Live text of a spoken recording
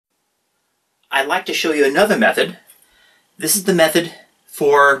I'd like to show you another method. This is the method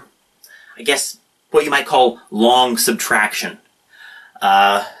for, I guess, what you might call long subtraction.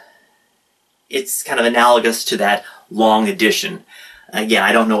 It's kind of analogous to that long addition. Again,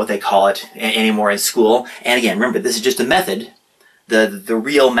 I don't know what they call it anymore in school. And again, remember, this is just a method. The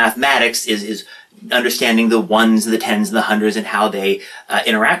real mathematics is understanding the ones, the tens, and the hundreds, and how they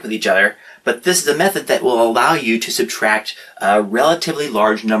interact with each other. But this is a method that will allow you to subtract relatively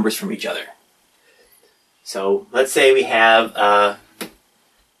large numbers from each other. So let's say we have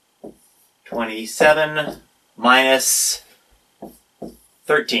 27 minus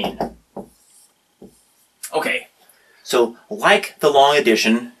 13. Okay, so like the long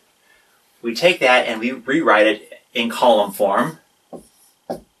addition, we take that and we rewrite it in column form.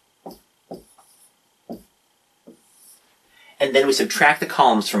 And then we subtract the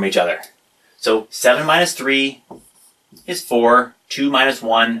columns from each other. So 7 minus 3 is 4, 2 minus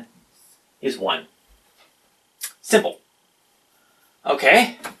 1 is 1. Simple.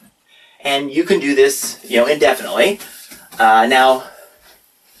 Okay, and you can do this, indefinitely. Now,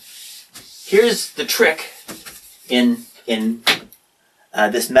 here's the trick in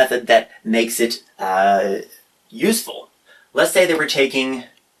this method that makes it useful. Let's say that we're taking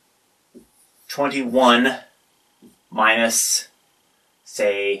 21 minus,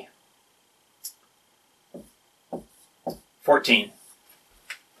 say, 14.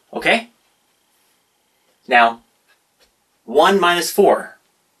 Okay? Now, 1 minus 4.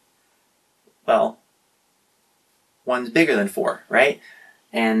 Well, 1's bigger than 4, right?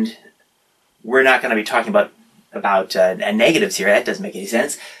 And we're not going to be talking about negatives here. That doesn't make any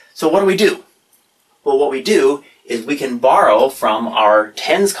sense. So what do? Well, what we do is we can borrow from our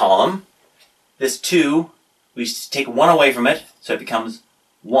tens column this 2. We take 1 away from it, so it becomes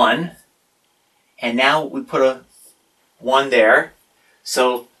 1. And now we put a 1 there.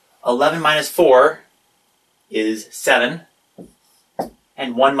 So 11 minus 4 is 7.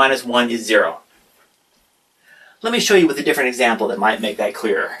 And 1 minus 1 is 0. Let me show you with a different example that might make that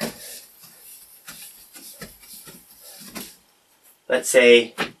clearer. Let's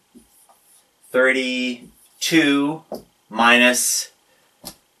say 32 minus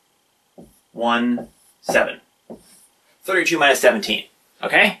 7. 32 minus 17.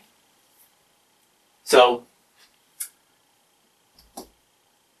 Okay? So,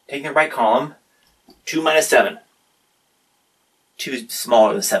 taking the right column, 2 minus 7. 2 is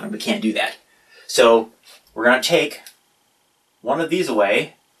smaller than 7. We can't do that. So, we're going to take one of these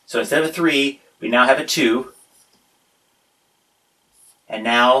away. So instead of a 3, we now have a 2. And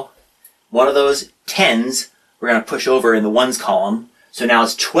now, one of those 10s we're going to push over in the ones column. So now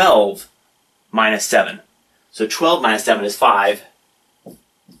it's 12 minus 7. So 12 minus 7 is 5.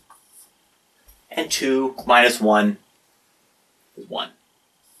 And 2 minus 1 is 1.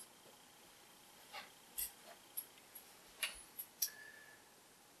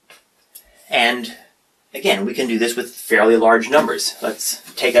 And again, we can do this with fairly large numbers. Let's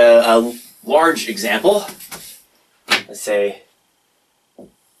take a large example. Let's say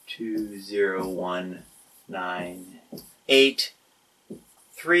 2, 0, 1, 9, 8,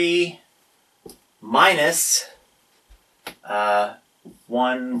 3 minus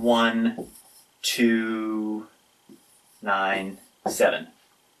 1, 1, 2, 9, 7.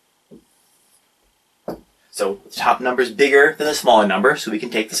 So the top number is bigger than the smaller number, so we can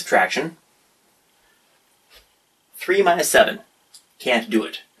take the subtraction. 3 minus 7. Can't do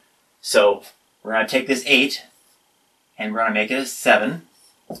it. So we're going to take this 8 and we're going to make it a 7.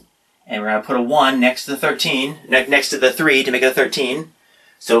 And we're going to put a 1 next to the 13, next to the 3 to make it a 13.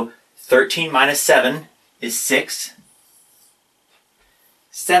 So 13 minus 7 is 6.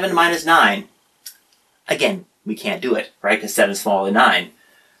 7 minus 9. Again, we can't do it, right? Because 7 is smaller than 9.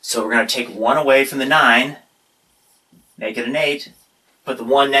 So we're going to take 1 away from the 9, make it an 8. Put the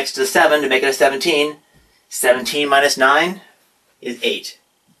 1 next to the 7 to make it a 17. 17 minus 9 is 8.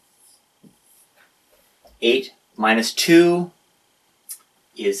 8 minus 2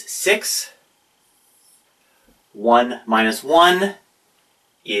 is 6. 1 minus 1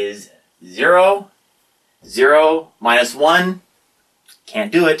 is 0. 0 minus 1,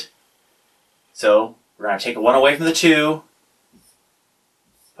 can't do it. So we're going to take a 1 away from the 2.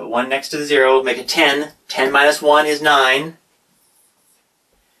 Put 1 next to the 0, make it 10. 10 minus 1 is 9.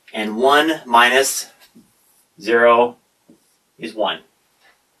 And 1 minus 0 is 1.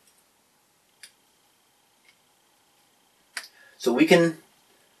 So we can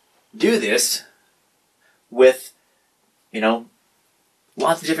do this with,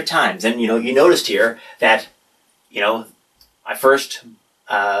 lots of different times. And, you noticed here that, I first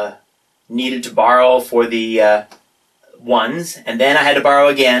needed to borrow for the ones, and then I had to borrow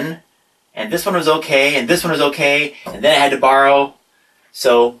again and this one was okay, and this one was okay, and then I had to borrow.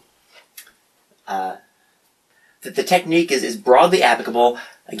 So the technique is broadly applicable.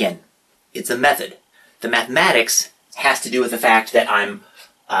 Again, it's a method. The mathematics has to do with the fact that I'm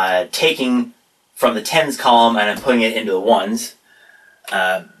taking from the tens column and I'm putting it into the ones.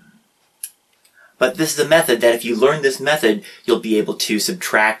 But this is a method that if you learn this method, you'll be able to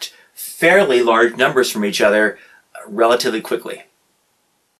subtract fairly large numbers from each other relatively quickly.